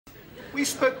We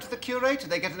spoke to the curator.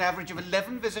 They get an average of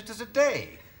 11 visitors a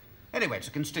day. Anyway, it's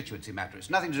a constituency matter. It's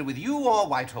nothing to do with you or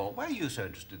Whitehall. Why are you so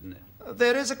interested in it?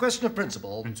 There is a question of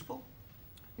principle. Principle?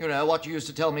 You know, what you used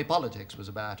to tell me politics was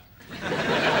about.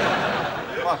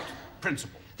 What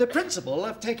principle? The principle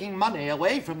of taking money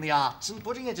away from the arts and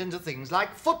putting it into things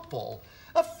like football.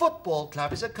 A football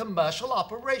club is a commercial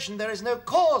operation. There is no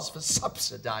cause for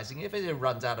subsidizing it if it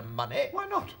runs out of money. Why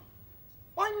not?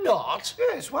 Why not?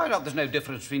 Yes, why not? There's no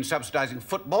difference between subsidizing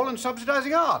football and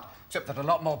subsidizing art, except that a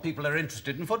lot more people are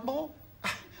interested in football.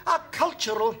 Our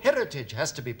cultural heritage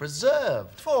has to be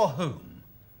preserved. For whom?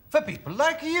 For people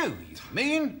like you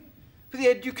mean? For the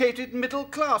educated middle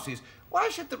classes. Why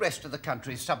should the rest of the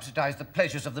country subsidize the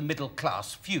pleasures of the middle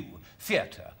class few?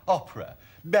 Theatre, opera,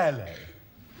 ballet.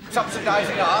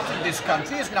 Subsidizing art in this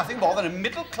country is nothing more than a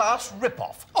middle class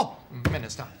rip-off. Oh,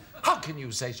 Minister, how can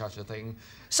you say such a thing?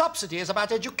 Subsidy is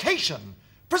about education,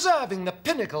 preserving the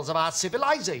pinnacles of our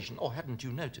civilization. Or hadn't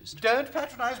you noticed? Don't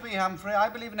patronize me, Humphrey. I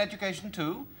believe in education,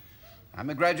 too. I'm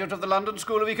a graduate of the London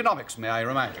School of Economics, may I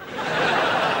remind you.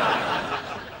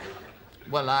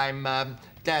 Well, I'm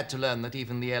glad to learn that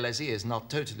even the LSE is not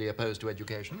totally opposed to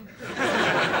education.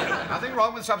 Nothing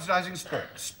wrong with subsidizing sport.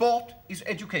 Sport is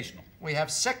educational. We have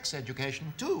sex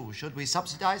education, too. Should we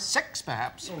subsidize sex,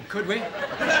 perhaps? Oh, could we?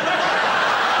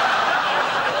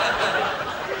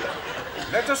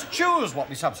 Let us choose what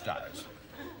we subsidize.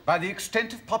 By the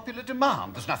extent of popular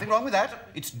demand. There's nothing wrong with that.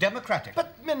 It's democratic.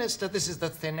 But, Minister, this is the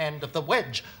thin end of the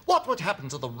wedge. What would happen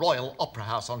to the Royal Opera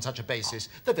House on such a basis?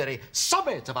 The very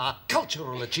summit of our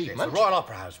cultural achievement. It's the Royal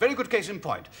Opera House. Very good case in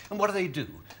point. And what do?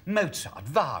 Mozart,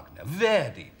 Wagner,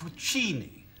 Verdi,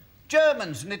 Puccini.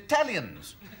 Germans and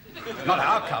Italians. Not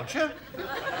our culture.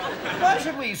 Why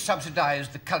should we subsidize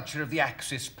the culture of the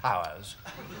Axis powers?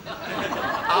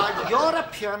 Our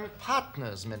European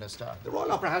partners, Minister. The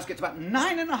Royal Opera House gets about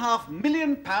 £9.5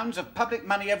 million of public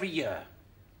money every year.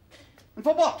 And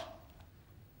for what?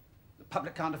 The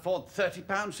public can't afford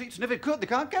 £30 seats, and if it could, they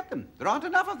can't get them. There aren't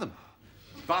enough of them.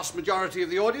 The vast majority of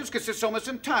the audience consists almost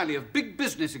entirely of big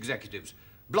business executives,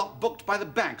 block booked by the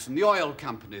banks and the oil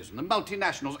companies and the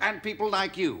multinationals and people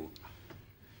like you.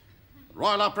 The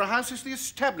Royal Opera House is the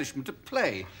establishment of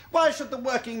play. Why should the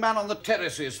working man on the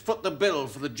terraces foot the bill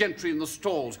for the gentry in the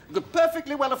stalls who could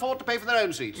perfectly well afford to pay for their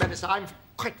own seats? Minister, I'm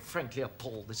quite frankly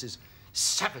appalled. This is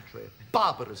savagery,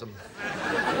 barbarism.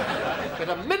 But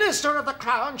a minister of the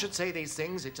Crown should say these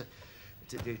things. It's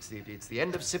the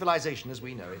end of civilization as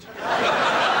we know it.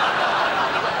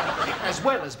 As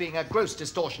well as being a gross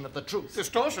distortion of the truth.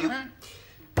 Distortion, eh?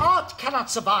 Art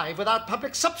cannot survive without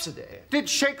public subsidy. Did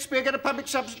Shakespeare get a public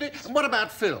subsidy? And what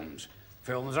about films?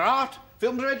 Films are art,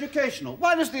 films are educational.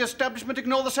 Why does the establishment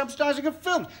ignore the subsidizing of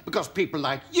films? Because people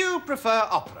like you prefer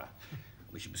opera.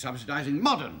 We should be subsidizing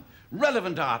modern,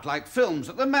 relevant art like films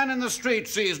that the man in the street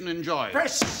sees and enjoys.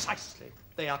 Precisely.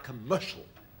 They are commercial.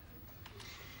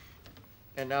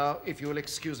 And now, if you will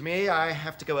excuse me, I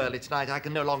have to go early tonight. I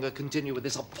can no longer continue with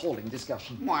this appalling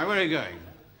discussion. Why, where are you going?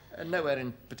 Nowhere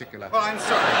in particular. Well, I'm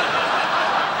sorry.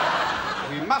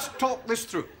 We must talk this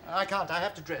through. I can't. I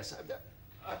have to dress.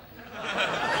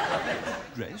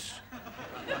 Dress?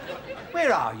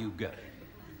 Where are you going?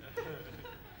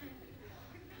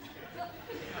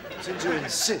 Since you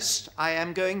insist, I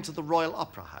am going to the Royal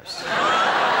Opera House.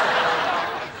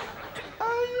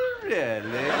 Are you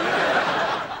really?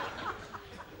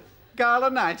 Gala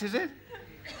night, is it?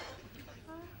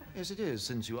 Yes, it is,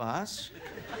 since you ask.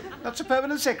 Lots of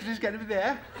permanent secretaries going to be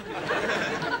there.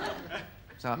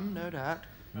 Some, no doubt.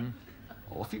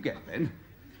 Off you get, then.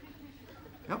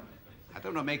 Yep. I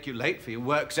don't want to make you late for your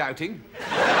works outing.